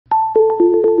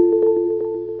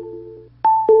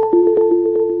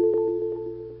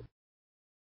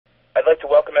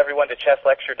everyone to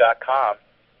chesslecture.com.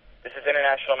 This is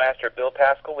International Master Bill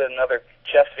Paschall with another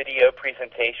chess video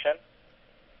presentation.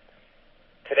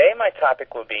 Today my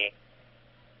topic will be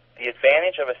the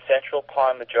advantage of a central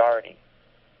pawn majority.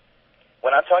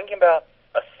 When I'm talking about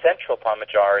a central pawn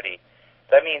majority,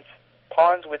 that means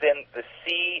pawns within the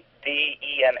C, D,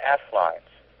 E, and F lines.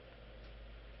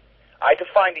 I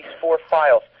define these four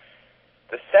files.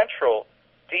 The central,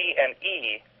 D and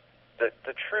E,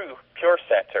 the true pure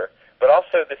center, but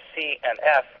also the C and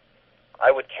F,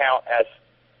 I would count as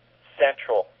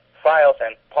central files,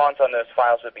 and pawns on those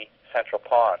files would be central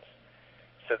pawns.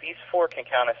 So these four can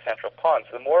count as central pawns.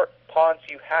 The more pawns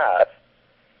you have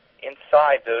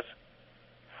inside those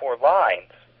four lines,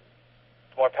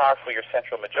 the more powerful your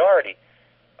central majority.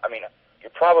 I mean, you're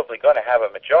probably going to have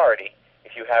a majority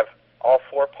if you have all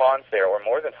four pawns there, or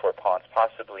more than four pawns,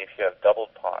 possibly if you have doubled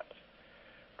pawns.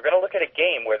 We're going to look at a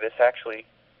game where this actually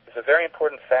is a very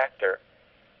important factor.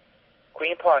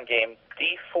 Queen-pawn game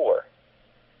D4,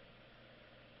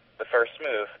 the first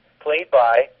move, played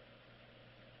by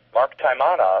Mark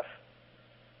Taimanov,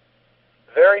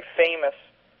 very famous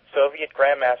Soviet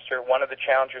grandmaster, one of the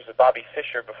challengers of Bobby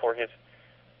Fischer before his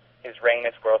reign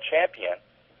as world champion,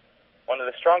 one of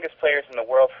the strongest players in the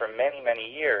world for many,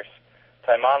 many years.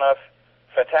 Taimanov,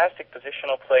 fantastic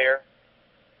positional player,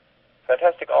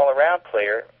 fantastic all-around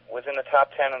player, was in the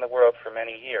top 10 in the world for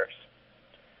many years.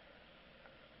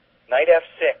 Knight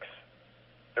F6,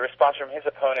 the response from his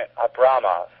opponent,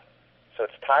 Abramov. So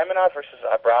it's Taimanov versus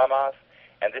Abramov,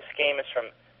 and this game is from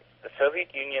the Soviet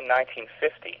Union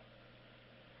 1950.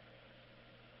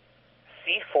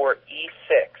 C4,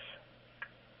 E6,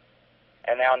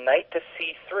 and now knight to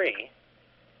C3,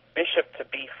 bishop to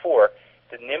B4,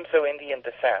 the Nimzo-Indian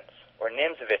defense, or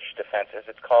Nimzovich defense as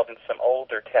it's called in some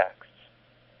older texts.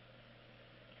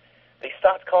 They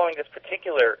stopped calling this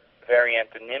particular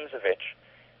variant the Nimzovich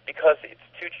because it's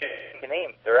too challenging to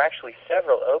name. There are actually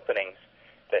several openings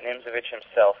that Nimzovich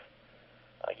himself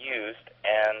used,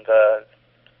 and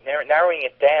narrowing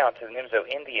it down to the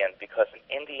Nimzo-Indian because an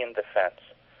Indian defense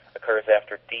occurs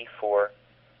after D4,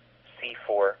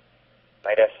 C4,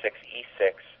 knight F6,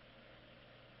 E6.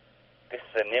 This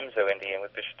is a Nimzo-Indian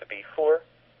with bishop to B4.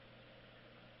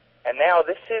 And now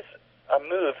this is a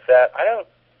move that I don't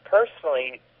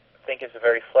personally think is a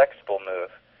very flexible move,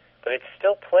 but it's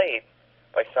still played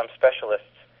by some specialists.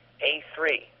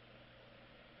 A3.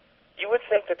 You would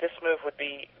think that this move would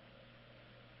be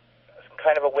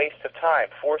kind of a waste of time,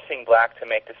 forcing black to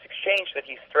make this exchange that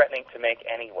he's threatening to make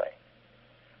anyway.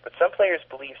 But some players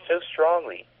believe so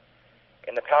strongly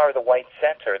in the power of the white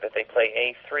center that they play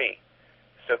A3,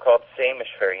 so-called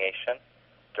Samish variation,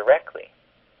 directly.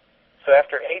 So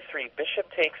after A3, bishop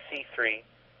takes C3,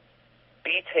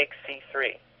 B takes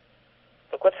C3.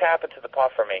 Look what's happened to the pawn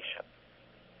formation.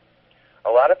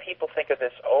 A lot of people think of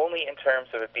this only in terms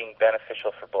of it being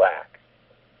beneficial for black.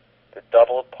 The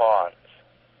doubled pawns.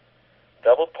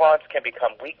 Doubled pawns can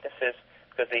become weaknesses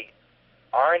because they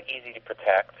aren't easy to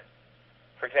protect.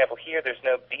 For example, here there's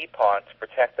no B pawn to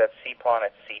protect that C pawn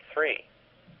at C3.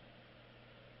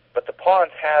 But the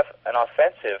pawns have an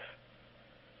offensive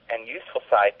and useful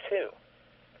side too.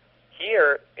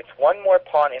 Here, it's one more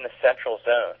pawn in the central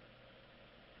zone.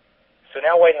 So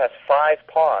now white has 5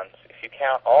 pawns. If you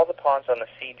count all the pawns on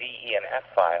the C, D, E, and F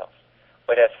files,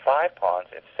 white has 5 pawns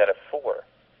instead of 4.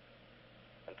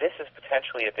 And this is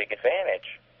potentially a big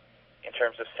advantage in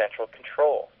terms of central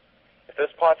control. If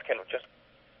those pawns can just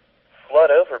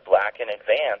flood over black and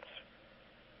advance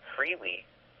freely,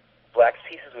 black's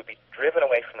pieces would be driven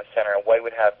away from the center, and white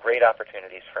would have great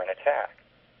opportunities for an attack.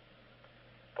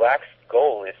 Black's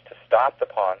goal is to stop the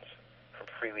pawns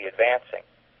from freely advancing.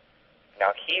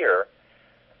 Now here,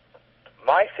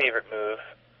 my favorite move,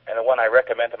 and the one I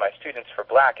recommend to my students for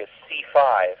black, is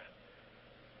C5,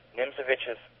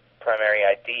 Nimzovich's primary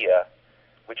idea,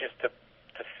 which is to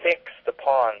fix the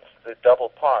pawns, the double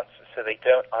pawns, so they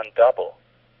don't undouble.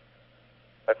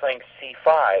 By playing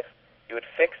C5, you would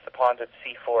fix the pawns at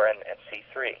C4 and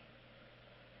C3.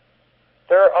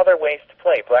 There are other ways to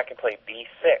play. Black can play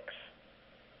B6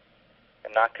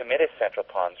 and not commit his central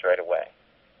pawns right away.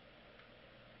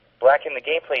 Black in the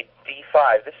game played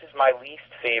D5. This is my least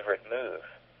favorite move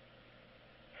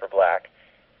for black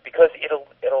because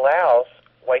it allows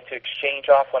white to exchange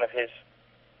off one of his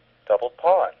doubled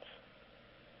pawns.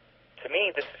 To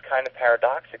me, this is kind of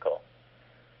paradoxical.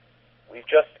 We've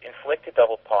just inflicted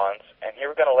doubled pawns, and here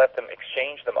we're going to let them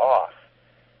exchange them off.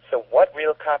 So what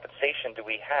real compensation do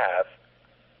we have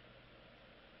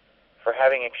for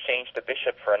having exchanged a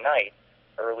bishop for a knight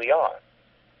early on?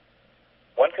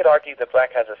 One could argue that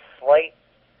black has a slight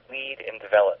lead in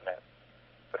development.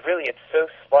 but really it's so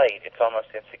slight it's almost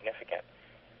insignificant.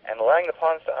 And allowing the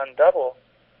pawns to undouble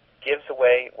gives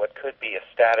away what could be a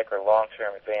static or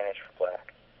long-term advantage for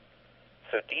black.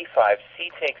 So d5,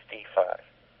 c takes d5.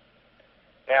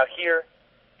 Now here,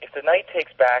 if the knight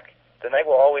takes back, the knight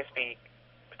will always be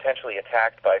potentially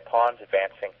attacked by pawns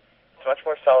advancing. It's much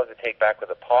more solid to take back with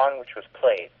a pawn which was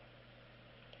played.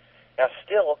 Now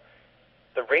still,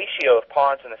 the ratio of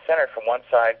pawns in the center from one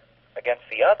side against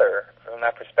the other, from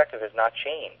that perspective, has not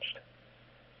changed.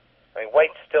 I mean,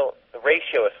 white still, the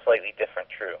ratio is slightly different,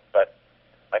 true, but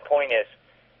my point is,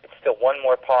 it's still one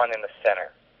more pawn in the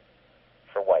center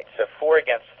for white. So 4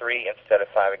 against 3 instead of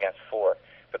 5 against 4.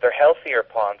 But they're healthier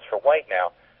pawns for white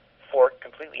now. 4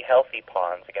 completely healthy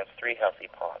pawns against 3 healthy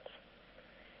pawns.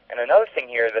 And another thing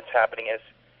here that's happening is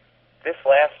this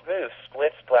last move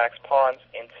splits black's pawns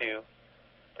into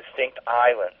distinct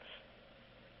islands.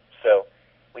 So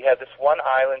we have this one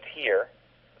island here,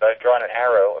 that I've drawn an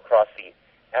arrow across the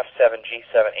f7,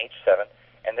 g7, h7,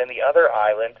 and then the other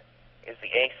island is the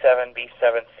a7,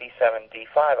 b7, c7,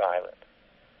 d5 island.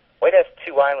 White has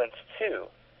 2 islands too,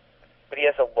 but he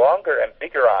has a longer and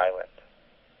bigger island.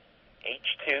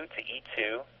 h2 to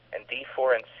e2 and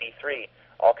d4 and c3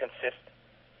 all consist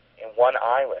in one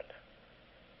island.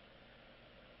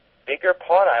 Bigger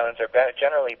pawn islands are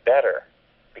generally better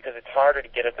because it's harder to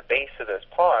get at the base of those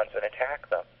pawns and attack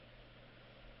them.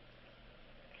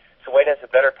 So white has a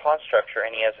better pawn structure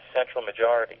and he has a central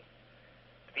majority.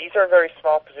 These are very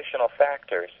small positional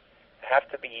factors that have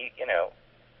to be,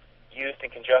 used in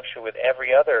conjunction with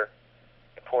every other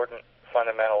important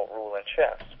fundamental rule in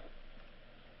chess.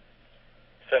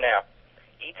 So now,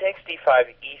 e takes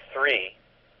d5, e3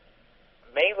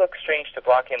 may look strange to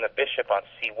block in the bishop on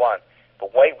c1,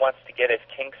 but white wants to get his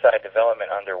kingside development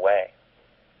underway.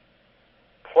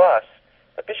 Plus,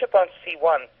 the bishop on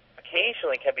c1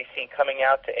 occasionally can be seen coming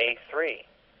out to a3.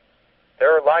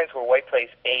 There are lines where white plays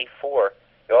a4.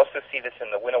 You also see this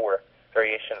in the Winnower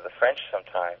variation of the French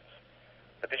sometimes.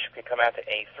 The bishop can come out to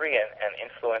a3 and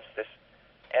influence this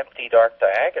empty dark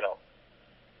diagonal.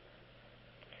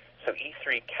 So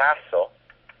e3 castle,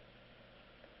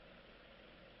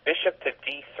 bishop to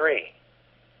d3,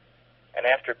 and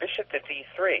after bishop to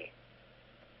d3,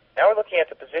 now we're looking at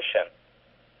the position.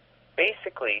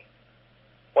 Basically,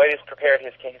 white has prepared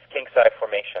his kingside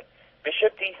formation.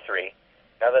 Bishop d3,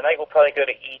 now the knight will probably go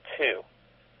to e2,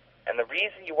 and the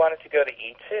reason you want it to go to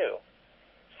e2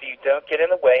 so you don't get in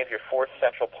the way of your 4th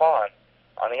central pawn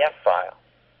on the f-file.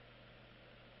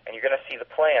 And you're going to see the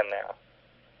plan now.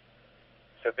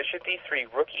 So bishop d3,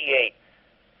 rook e8,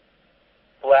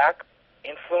 black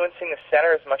influencing the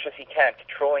center as much as he can,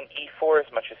 controlling e4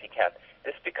 as much as he can.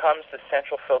 This becomes the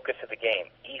central focus of the game,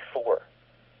 e4.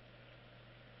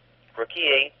 Rook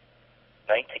e8,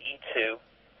 knight to e2.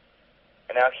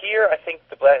 And now here I think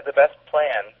the best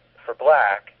plan for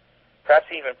black, perhaps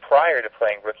even prior to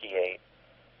playing rook e8,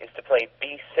 is to play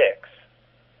b6,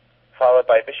 followed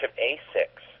by bishop a6,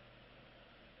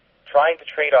 trying to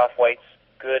trade off white's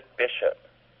good bishop.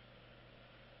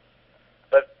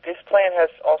 But this plan has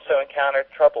also encountered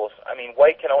troubles. I mean,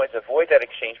 white can always avoid that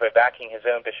exchange by backing his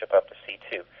own bishop up to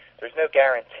c2. There's no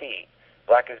guarantee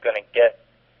black is going to get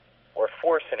or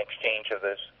force an exchange of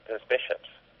those bishops.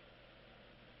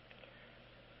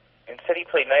 Instead, he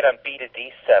played knight on b to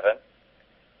d7,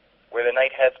 where the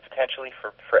knight heads potentially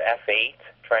for f8,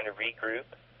 trying to regroup,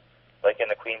 like in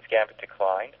the Queen's Gambit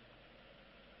declined.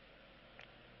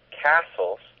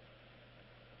 Castles,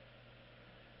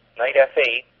 knight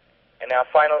f8, and now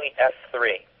finally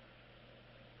f3.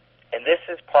 And this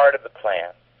is part of the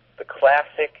plan, the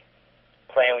classic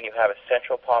plan when you have a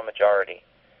central pawn majority.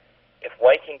 If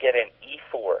white can get in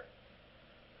e4,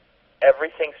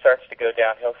 everything starts to go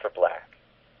downhill for black.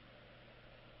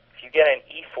 If you get in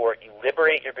e4, you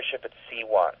liberate your bishop at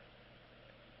c1.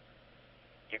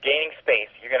 You're gaining space.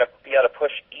 You're going to be able to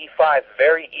push e5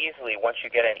 very easily once you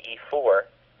get in e4,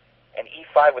 and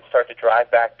e5 would start to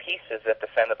drive back pieces that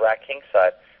defend the black king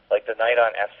side, like the knight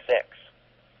on f6.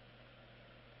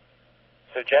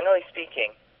 So generally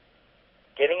speaking,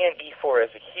 getting in e4 is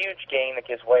a huge gain that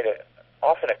gives white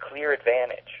often a clear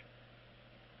advantage.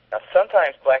 Now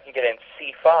sometimes black can get in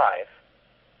c5,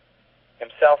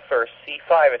 himself first,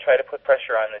 c5, and try to put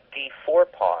pressure on the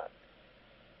d4 pawn.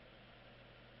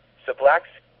 So black's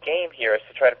game here is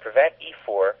to try to prevent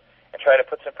e4 and try to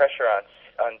put some pressure on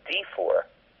d4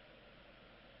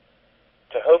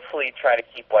 to hopefully try to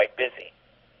keep white busy.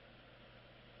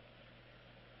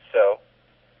 So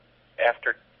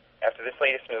after this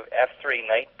latest move, f3,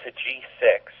 knight to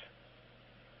g6.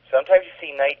 Sometimes you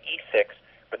see knight e6,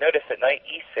 but notice that knight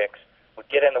e6 would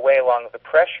get in the way along the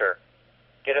pressure,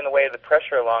 get in the way of the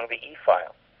pressure along the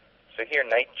e-file. So here,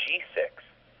 knight g6.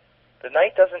 The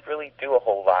knight doesn't really do a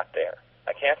whole lot there.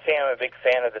 I can't say I'm a big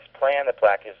fan of this plan that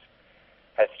black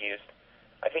has used.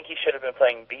 I think he should have been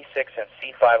playing b6 and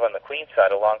c5 on the queen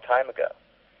side a long time ago.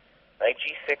 Knight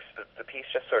g6, the piece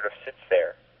just sort of sits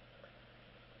there.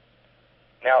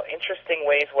 Now, interesting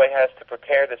ways White has to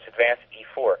prepare this advanced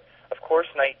e4. Of course,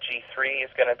 knight g3 is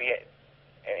going to be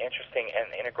an interesting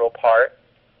and integral part.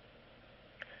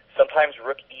 Sometimes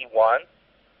rook e1.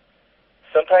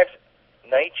 Sometimes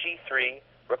knight g3,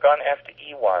 rook on f to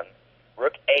e1,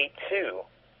 rook a2,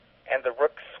 and the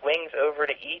rook swings over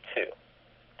to e2,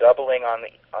 doubling on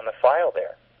the file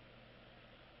there.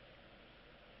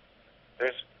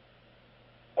 There's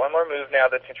one more move now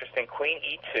that's interesting. Queen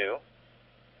e2,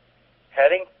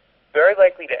 heading very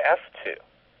likely to f2,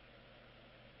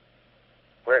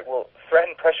 where it will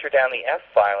threaten pressure down the f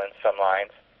file in some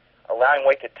lines, allowing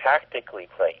White to tactically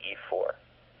play e4.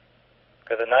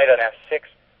 Because the knight on f6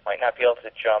 might not be able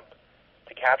to jump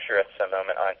to capture at some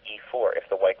moment on e4 if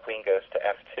the white queen goes to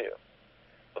f2.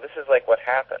 Well, this is like what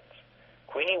happens.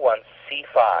 Queen e1,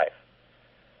 c5.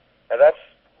 Now that's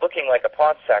looking like a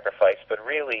pawn sacrifice, but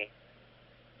really,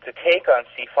 to take on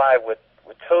c5 would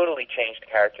totally change the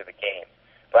character of the game.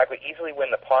 Black would easily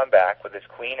win the pawn back with his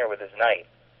queen or with his knight,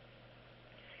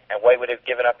 and White would have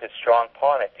given up his strong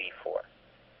pawn at d4.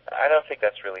 I don't think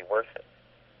that's really worth it.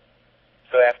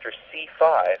 So after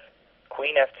c5,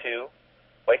 queen f2,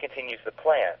 White continues the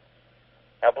plan.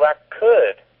 Now black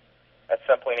could, at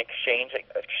some point, exchange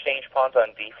pawns on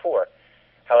d4.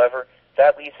 However,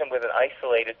 that leaves him with an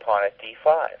isolated pawn at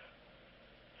d5.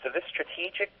 So this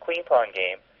strategic queen-pawn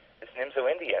game, this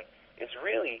Nimzo-Indian, is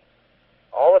really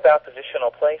all about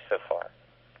positional play so far.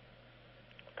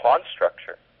 Pawn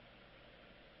structure.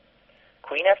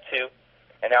 Queen f2,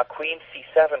 and now queen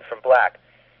c7 from black.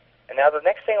 And now the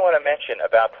next thing I want to mention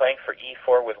about playing for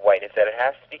e4 with White is that it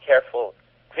has to be careful,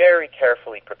 very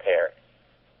carefully prepared.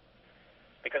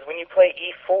 Because when you play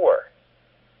e4,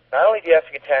 not only do you have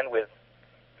to contend with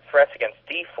threats against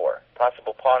d4,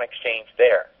 possible pawn exchange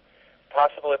there,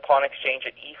 possible pawn exchange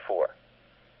at e4,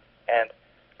 and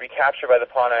recapture by the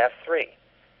pawn on f3.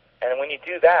 And when you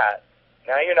do that,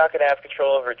 now you're not going to have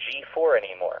control over g4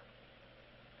 anymore.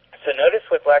 So notice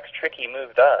what black's tricky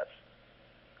move does.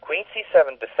 Queen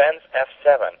c7 defends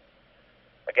f7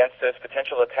 against those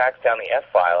potential attacks down the f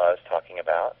file I was talking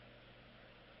about.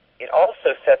 It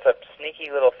also sets up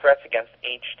sneaky little threats against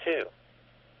h2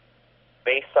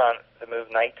 based on the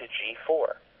move knight to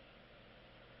g4.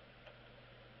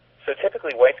 So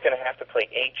typically White's going to have to play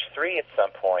h3 at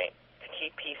some point to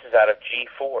keep pieces out of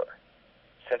g4,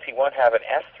 since he won't have an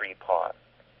f3 pawn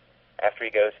after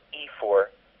he goes e4,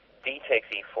 d takes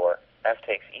e4, f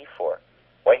takes e4.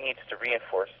 White needs to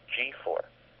reinforce g4.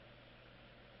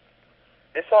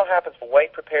 This all happens, but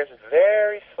White prepares it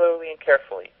very slowly and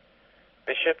carefully.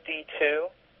 Bishop d2,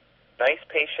 nice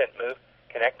patient move,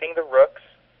 connecting the rooks,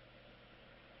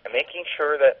 and making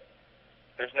sure that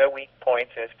there's no weak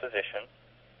points in his position.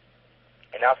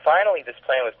 And now finally this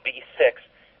plan was b6,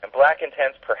 and black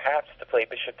intends perhaps to play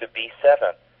bishop to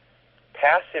b7.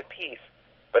 Passive piece,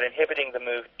 but inhibiting the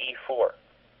move e4.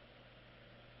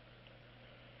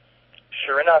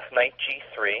 Sure enough, knight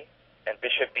g3 and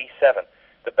bishop b7.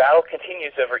 The battle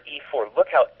continues over e4. Look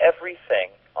how everything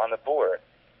on the board,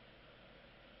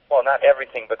 well, not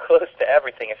everything, but close to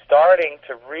everything, is starting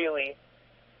to really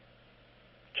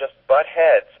just butt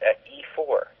heads at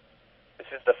e4. This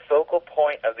is the focal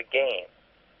point of the game,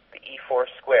 the e4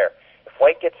 square. If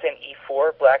White gets in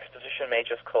e4, black's position may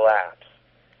just collapse.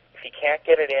 If he can't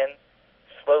get it in,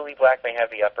 slowly black may have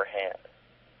the upper hand.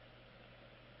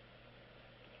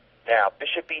 Now,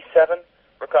 bishop b7,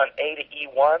 rook on a to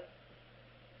e1.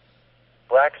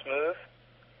 Black's move,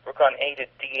 rook on a to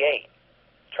d8,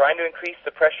 trying to increase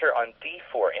the pressure on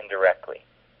d4 indirectly.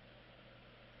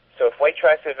 So if White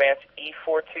tries to advance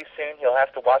e4 too soon, he'll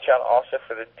have to watch out also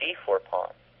for the d4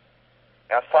 pawn.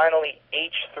 Now finally,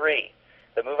 h3,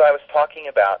 the move I was talking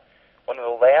about, one of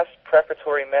the last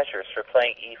preparatory measures for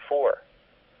playing e4,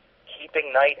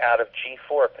 keeping knight out of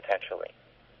g4 potentially.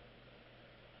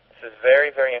 This is very,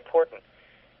 very important.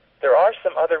 There are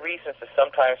some other reasons to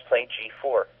sometimes play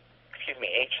h3,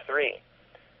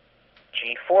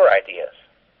 g4 ideas.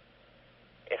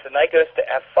 If the knight goes to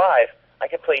f5, I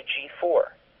can play g4.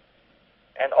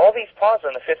 And all these pawns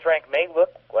on the fifth rank may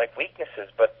look like weaknesses,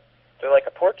 but they're like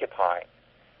a porcupine.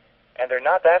 And they're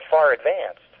not that far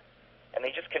advanced. And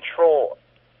they just control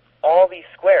all these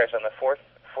squares on the fourth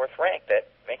rank that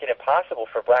make it impossible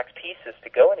for black's pieces to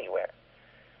go anywhere.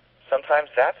 Sometimes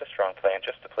that's a strong plan,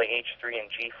 just to play h3 and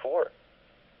g4.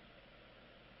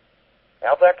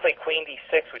 Now black played queen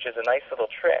d6, which is a nice little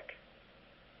trick.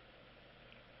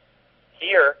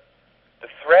 Here, the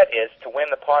threat is to win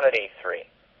the pawn at a3.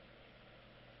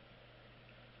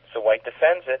 So white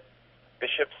defends it,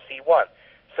 bishop c1.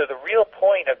 So the real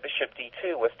point of bishop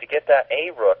d2 was to get that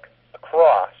a rook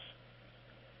across.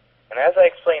 And as I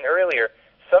explained earlier,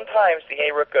 sometimes the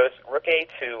a rook goes rook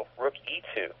a2, rook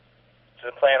e2. It's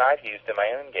a plan I've used in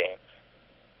my own games.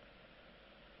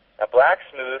 Now black's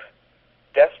move,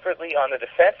 desperately on the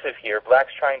defensive here,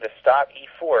 black's trying to stop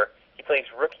e4. He plays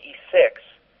rook e6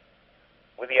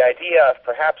 with the idea of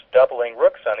perhaps doubling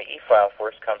rooks on the e-file if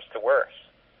worse comes to worse.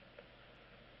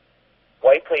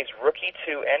 White plays rook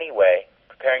e2 anyway,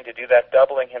 preparing to do that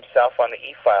doubling himself on the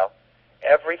e-file.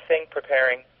 Everything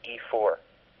preparing e4.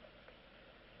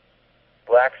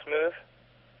 Black's move,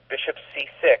 bishop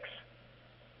c6.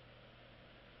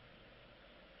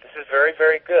 This is very,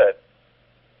 very good.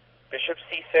 Bishop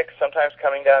c6, sometimes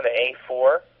coming down to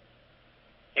a4.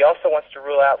 He also wants to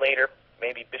rule out later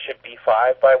maybe bishop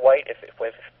b5 by white. If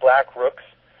black rooks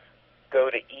go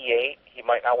to e8, he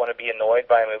might not want to be annoyed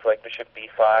by a move like bishop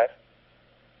b5.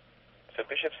 So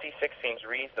bishop c6 seems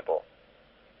reasonable.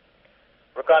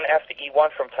 Rook on f to e1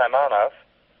 from Taimanov.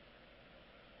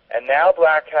 And now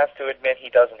black has to admit he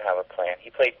doesn't have a plan. He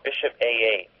played bishop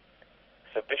a8.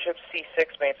 So bishop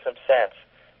c6 made some sense.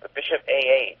 But bishop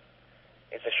a8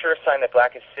 is a sure sign that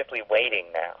black is simply waiting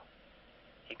now.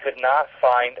 He could not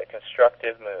find a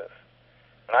constructive move.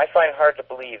 And I find it hard to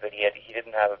believe that he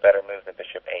didn't have a better move than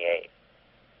bishop a8.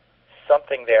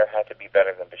 Something there had to be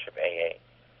better than bishop a8.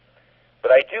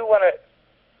 But I do want to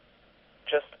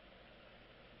just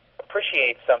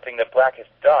appreciate something that black has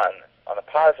done on a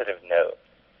positive note.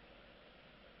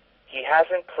 He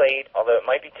hasn't played, although it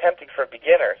might be tempting for a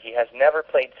beginner, he has never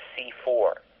played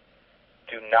c4.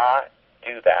 Do not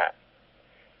do that.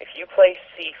 If you play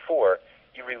c4,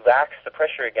 you relax the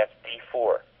pressure against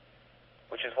d4,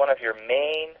 which is one of your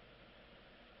main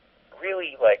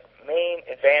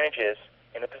advantages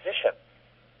in the position.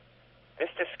 This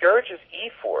discourages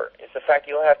e4, is the fact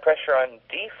you'll have pressure on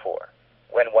d4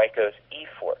 when white goes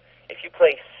e4. If you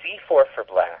play c4 for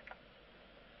black,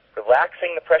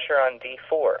 relaxing the pressure on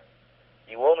d4,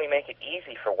 you only make it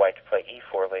easy for white to play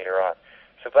e4 later on.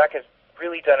 So black has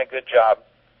really done a good job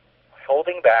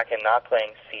holding back and not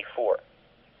playing c4.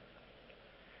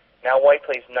 Now white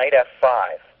plays knight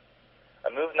f5, a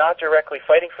move not directly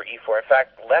fighting for e4, in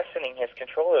fact lessening his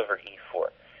control over e4.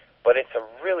 But it's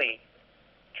a really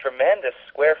tremendous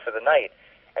square for the knight,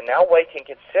 and now white can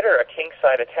consider a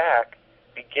kingside attack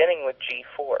beginning with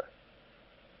g4.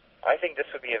 I think this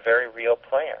would be a very real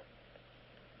plan.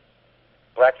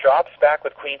 Black drops back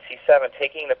with queen c7,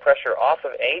 taking the pressure off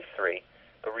of a3,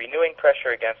 but renewing pressure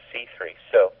against c3.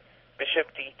 So bishop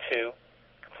d2,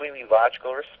 completely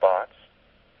logical response.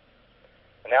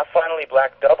 And now finally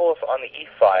black doubles on the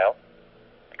e-file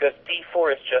because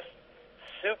d4 is just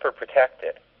super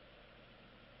protected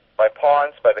by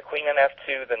pawns, by the queen on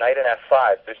f2, the knight on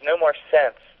f5. There's no more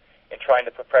sense in trying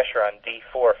to put pressure on d4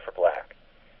 for black.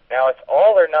 Now it's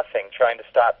all or nothing trying to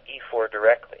stop e4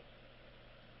 directly.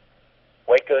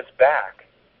 White goes back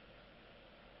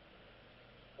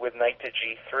with knight to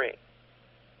g3.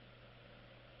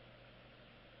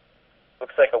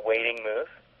 Looks like a waiting move.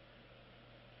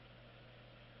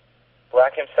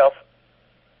 Black himself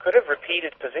could have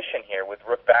repeated position here with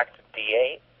rook back to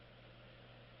d8.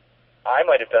 I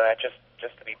might have done that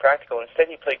just to be practical. Instead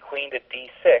he played queen to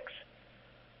d6,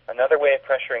 another way of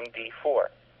pressuring d4.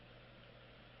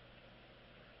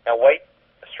 Now white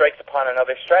strikes upon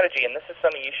another strategy, and this is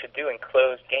something you should do in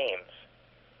closed games.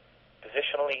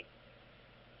 Positionally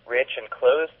rich and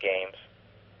closed games,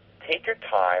 take your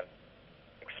time,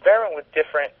 experiment with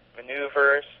different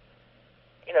maneuvers,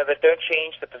 that don't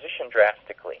change the position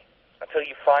drastically until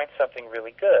you find something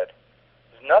really good.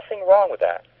 There's nothing wrong with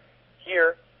that.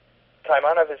 Here,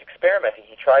 Taimanov is experimenting.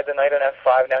 He tried the knight on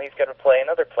f5, now he's going to play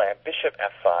another plan, bishop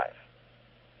f5.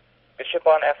 Bishop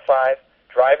on f5,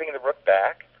 driving the rook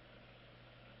back.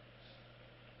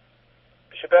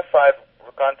 Bishop f5,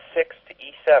 rook on 6 to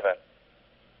e7.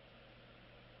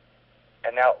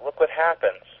 And now look what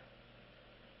happens.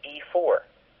 e4.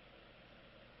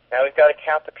 Now we've got to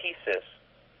count the pieces.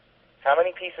 How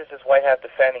many pieces does white have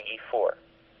defending e4?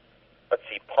 Let's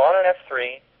see, pawn on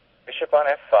f3, bishop on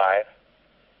f5,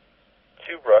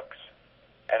 2 rooks,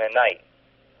 and a knight.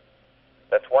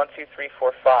 That's 1, 2, 3,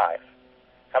 4, 5.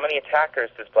 How many attackers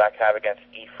does black have against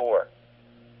e4?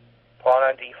 Pawn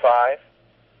on d5,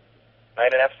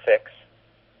 knight on f6,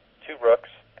 2 rooks,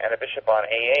 and a bishop on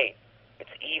a8.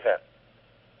 It's even.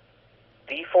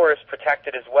 d4 is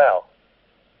protected as well.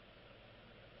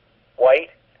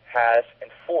 White has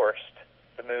enforced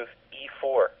the move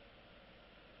e4.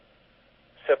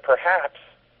 So perhaps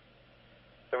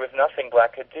there was nothing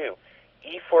black could do.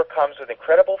 e4 comes with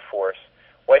incredible force.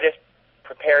 White has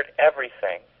prepared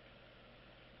everything.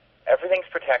 Everything's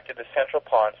protected, the central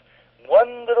pawns.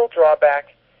 One little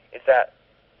drawback is that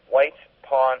white's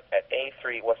pawn at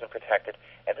a3 wasn't protected,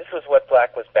 and this was what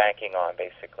black was banking on,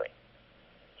 basically.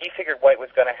 He figured white was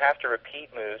going to have to repeat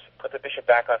moves, put the bishop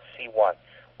back on c1.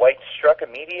 White struck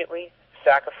immediately,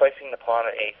 sacrificing the pawn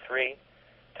at a3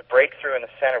 to break through in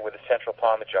the center with the central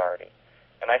pawn majority.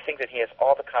 And I think that he has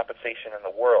all the compensation in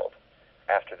the world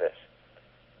after this.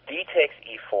 D takes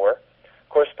e4. Of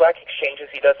course, black exchanges.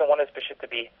 He doesn't want his bishop to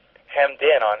be hemmed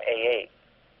in on a8.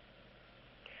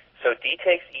 So D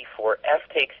takes e4, F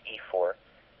takes e4,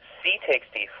 C takes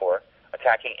d4,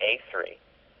 attacking a3.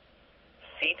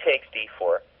 C takes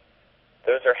d4.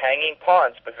 Those are hanging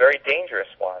pawns, but very dangerous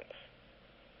ones.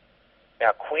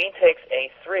 Now, queen takes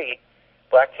a3,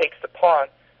 black takes the pawn,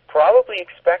 probably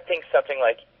expecting something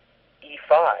like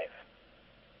e5.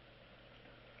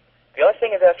 The only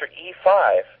thing is, after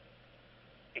e5,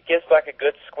 it gives black a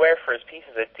good square for his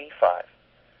pieces at d5.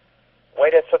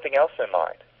 White had something else in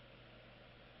mind.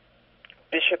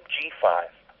 Bishop g5.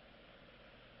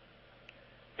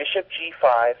 Bishop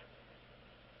g5,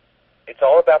 it's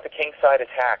all about the kingside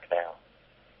attack now.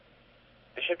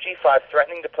 Bishop g5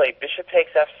 threatening to play bishop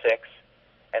takes f6,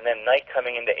 and then knight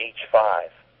coming into h5,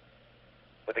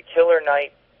 with a killer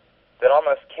knight that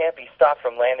almost can't be stopped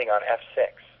from landing on f6.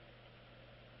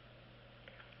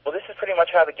 Well, this is pretty much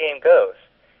how the game goes,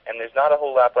 and there's not a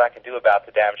whole lot black can do about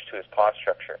the damage to his pawn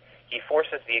structure. He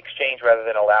forces the exchange rather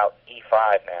than allow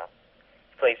e5 now.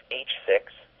 He plays h6,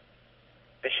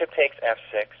 bishop takes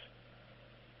f6,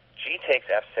 g takes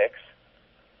f6,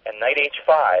 and knight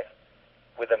h5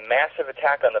 with a massive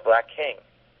attack on the black king.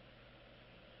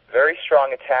 Very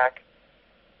strong attack.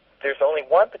 There's only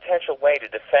one potential way to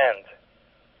defend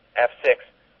f6,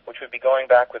 which would be going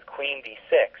back with queen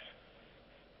d6.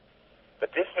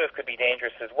 But this move could be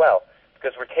dangerous as well,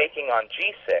 because we're taking on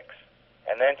g6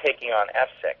 and then taking on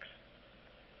f6.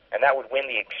 And that would win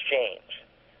the exchange.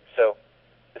 So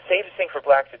the safest thing for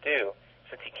black to do,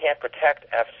 since he can't protect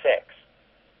f6,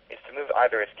 is to move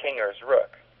either his king or his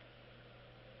rook,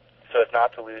 so as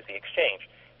not to lose the exchange.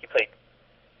 He played,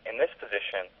 in this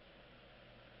position,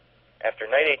 after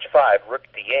knight h5, rook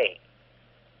d8.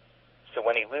 So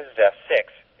when he loses f6,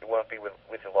 it won't be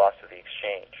with the loss of the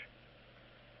exchange.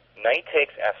 Knight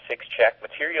takes f6 check.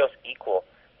 Materials equal.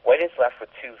 White is left with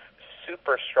two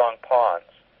super strong pawns.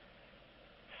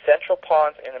 Central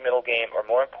pawns in the middle game are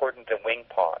more important than wing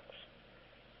pawns.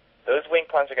 Those wing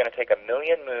pawns are going to take a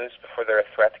million moves before they're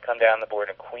a threat to come down the board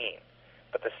and queen.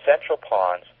 But the central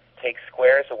pawns take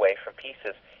squares away from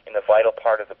pieces in the vital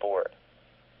part of the board.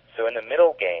 So in the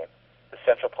middle game, the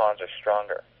central pawns are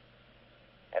stronger.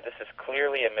 And this is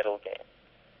clearly a middle game.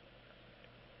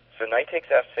 So knight takes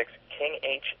f6, king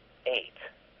h8.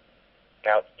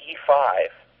 Now e5.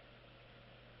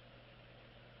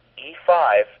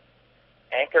 e5,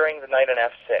 anchoring the knight on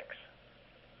f6.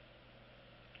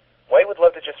 White would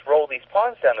love to just roll these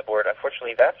pawns down the board.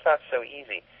 Unfortunately, that's not so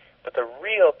easy. But the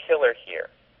real killer here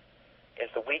is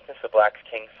the weakness of black's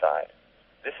king side.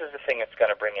 This is the thing that's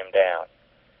going to bring him down.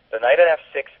 The knight on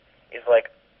f6 is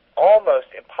like almost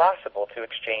impossible to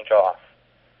exchange off,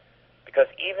 because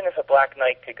even if a black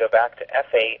knight could go back to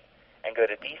f8 and go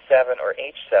to d7 or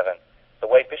h7, the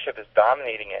white bishop is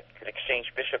dominating it, could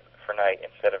exchange bishop for knight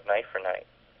instead of knight for knight.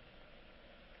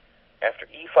 After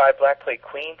e5, black played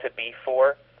queen to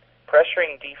b4,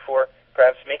 pressuring d4,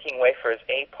 perhaps making way for his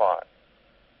a pawn.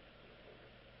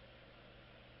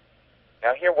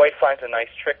 Now here white finds a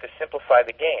nice trick to simplify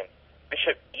the game.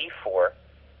 Bishop e4,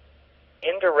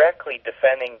 indirectly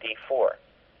defending d4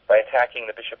 by attacking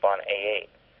the bishop on a8.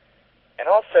 And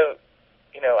also,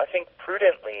 I think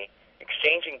prudently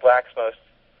exchanging black's most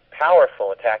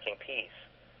powerful attacking piece,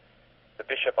 the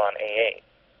bishop on a8.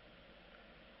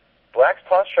 Black's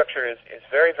pawn structure is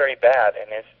very, very bad, and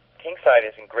his kingside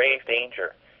is in grave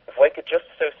danger. If white could just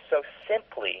so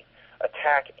simply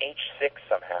attack h6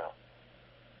 somehow,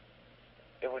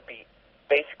 it would be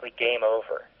basically game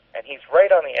over. And he's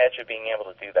right on the edge of being able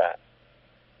to do that.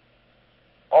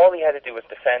 All he had to do was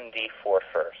defend d4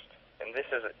 first, and this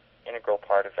is an integral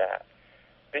part of that.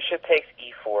 Bishop takes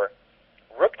e4,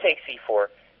 rook takes e4.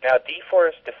 Now d4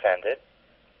 is defended.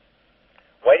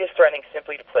 White is threatening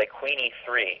simply to play queen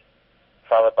e3,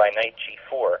 followed by knight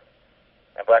g4,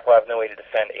 and black will have no way to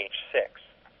defend h6.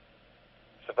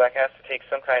 So black has to take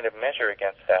some kind of measure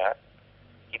against that.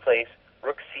 He plays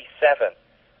rook c7,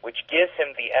 which gives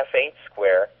him the f8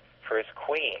 square for his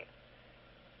queen.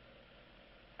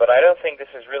 But I don't think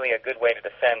this is really a good way to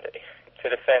defend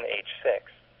h6.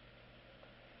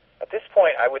 At this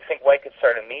point, I would think white could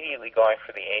start immediately going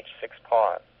for the h6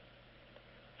 pawn.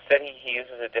 Instead, he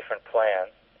uses a different plan.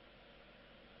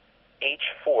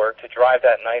 h4 to drive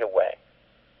that knight away.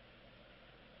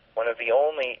 One of the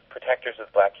only protectors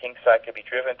of black kingside could be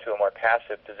driven to a more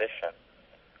passive position.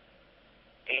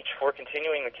 h4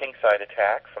 continuing the kingside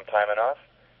attack from Taimanov.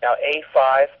 Now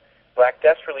a5, black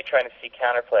desperately trying to see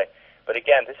counterplay. But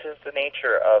again, this is the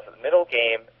nature of middle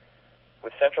game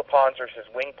with central pawns versus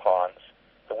wing pawns.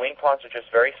 The wing pawns are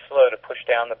just very slow to push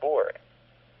down the board.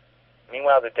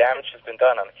 Meanwhile, the damage has been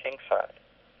done on the king side.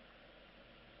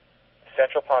 The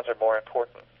central pawns are more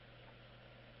important.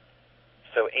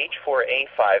 So h4,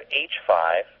 a5,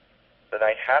 h5, the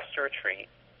knight has to retreat.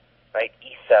 Knight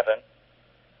e7.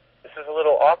 This is a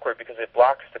little awkward because it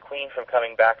blocks the queen from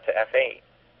coming back to f8.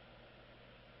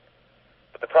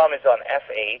 But the problem is on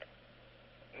f8,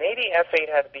 maybe f8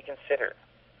 had to be considered.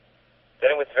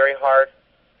 Then it was very hard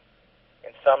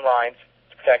in some lines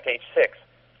to protect h6.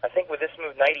 I think with this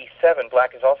move, knight e7,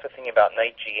 black is also thinking about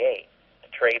knight g8 to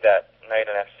trade that knight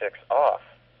on f6 off.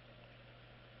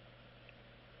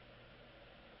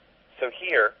 So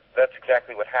here, that's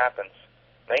exactly what happens.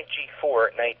 Knight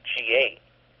g4, knight g8,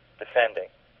 defending.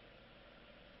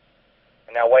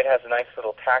 And now white has a nice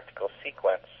little tactical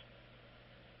sequence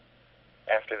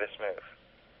after this move.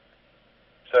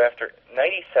 So after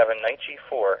knight e7, knight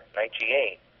g4, knight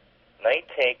g8, knight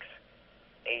takes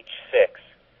h6,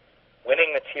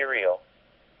 winning material.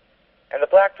 And the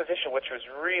black position, which was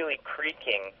really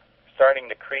creaking, starting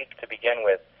to creak to begin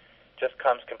with, just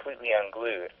comes completely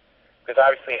unglued. Because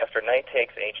obviously after knight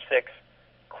takes h6,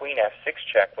 queen f6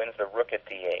 check wins the rook at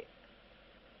d8.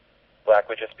 Black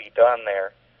would just be done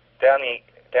there, down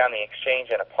the exchange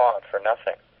and a pawn for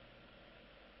nothing.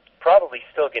 Probably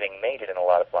still getting mated in a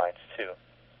lot of lines too.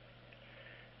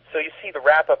 So you see the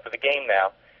wrap-up of the game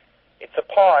now. It's a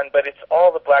pawn, but it's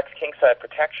all the black's kingside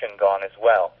protection gone as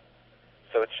well.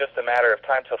 So it's just a matter of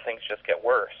time till things just get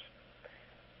worse.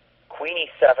 Queen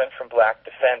e7 from black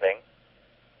defending.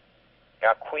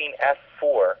 Now queen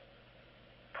f4,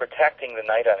 protecting the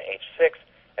knight on h6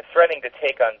 and threatening to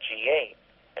take on g8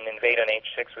 and invade on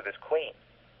h6 with his queen.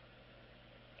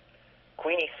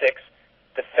 Queen e6,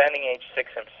 defending h6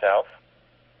 himself.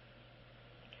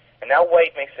 And now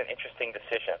white makes an interesting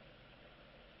decision.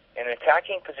 In an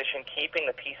attacking position, keeping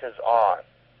the pieces on.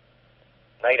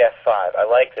 Knight f5. I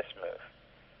like this move.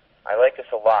 I like this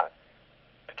a lot.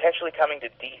 Potentially coming to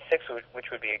d6,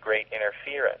 which would be a great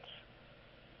interference.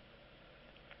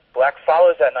 Black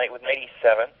follows that knight with knight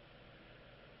e7.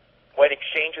 White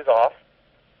exchanges off.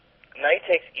 Knight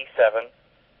takes e7.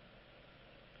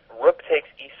 Rook takes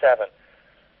e7.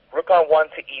 Rook on 1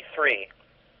 to e3.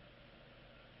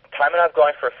 Taimanov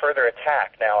going for a further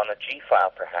attack now on the g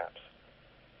file, perhaps.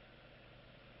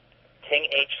 King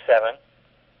h7.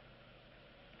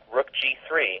 Rook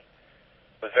g3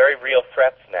 with very real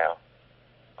threats now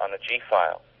on the g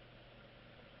file.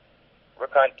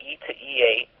 Rook on e to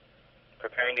e8,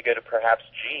 preparing to go to perhaps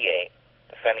g8,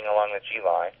 defending along the g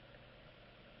line.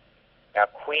 Now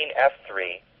queen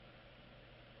f3.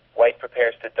 White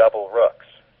prepares to double rooks.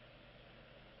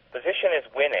 Position is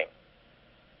winning.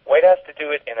 White has to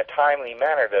do it in a timely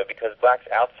manner, though, because black's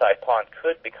outside pawn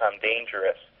could become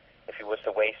dangerous if he was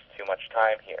to waste too much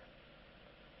time here.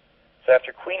 So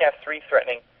after queen f3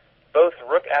 threatening both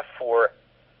rook f4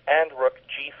 and rook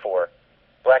g4,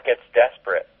 black gets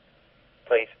desperate.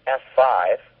 Plays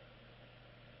f5.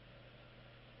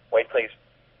 White plays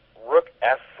rook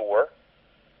f4,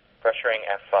 pressuring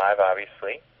f5,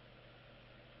 obviously.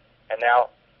 And now,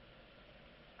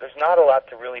 there's not a lot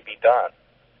to really be done.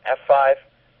 f5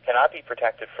 cannot be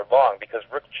protected for long because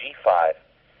rook g5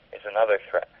 is another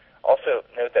threat. Also,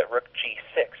 note that rook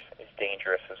g6 is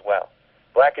dangerous as well.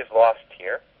 Black is lost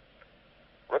here.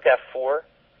 Rook f4,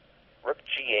 rook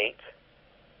g8,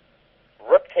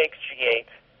 rook takes g8,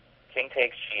 king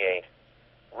takes g8,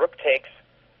 rook takes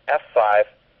f5,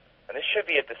 and this should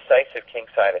be a decisive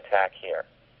kingside attack here.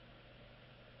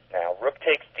 Now, rook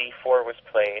takes d4 was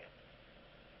played,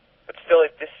 but still,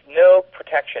 no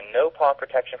protection, no pawn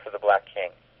protection for the black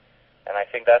king. And I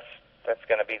think that's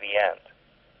going to be the end.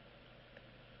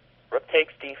 Rook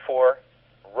takes d4,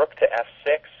 rook to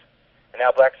f6, and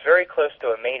now black's very close to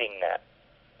a mating net.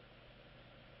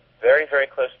 Very, very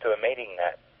close to a mating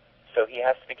net. So he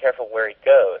has to be careful where he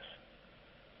goes.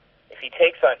 If he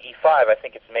takes on e5, I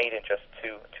think it's made in just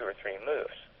two or three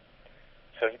moves.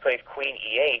 So he plays queen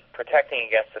e8, protecting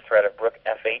against the threat of rook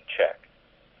f8 check.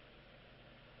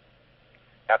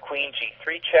 Now queen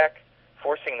g3 check,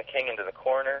 forcing the king into the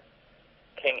corner.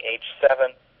 King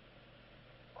h7,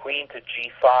 queen to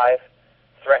g5,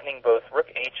 threatening both rook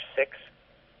h6,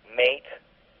 mate,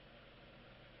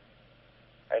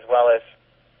 as well as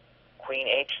queen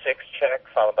h6 check,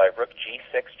 followed by rook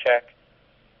g6 check.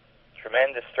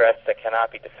 Tremendous threats that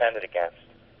cannot be defended against.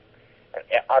 And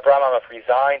Abramov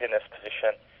resigned in this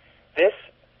position. This,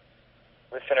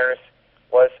 listeners,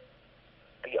 was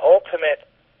the ultimate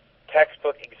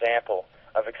textbook example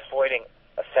of exploiting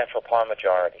a central pawn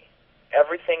majority.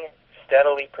 Everything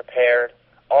steadily prepared,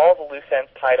 all the loose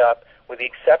ends tied up, with the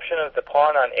exception of the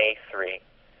pawn on a3,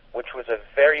 which was a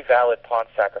very valid pawn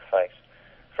sacrifice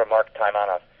for Mark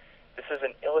Taimanov. This is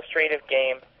an illustrative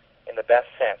game in the best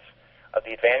sense of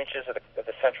the advantages of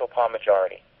the central pawn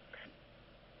majority.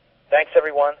 Thanks,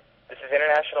 everyone. This is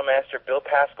International Master Bill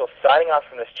Paschall signing off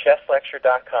from this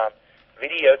chesslecture.com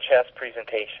video chess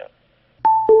presentation.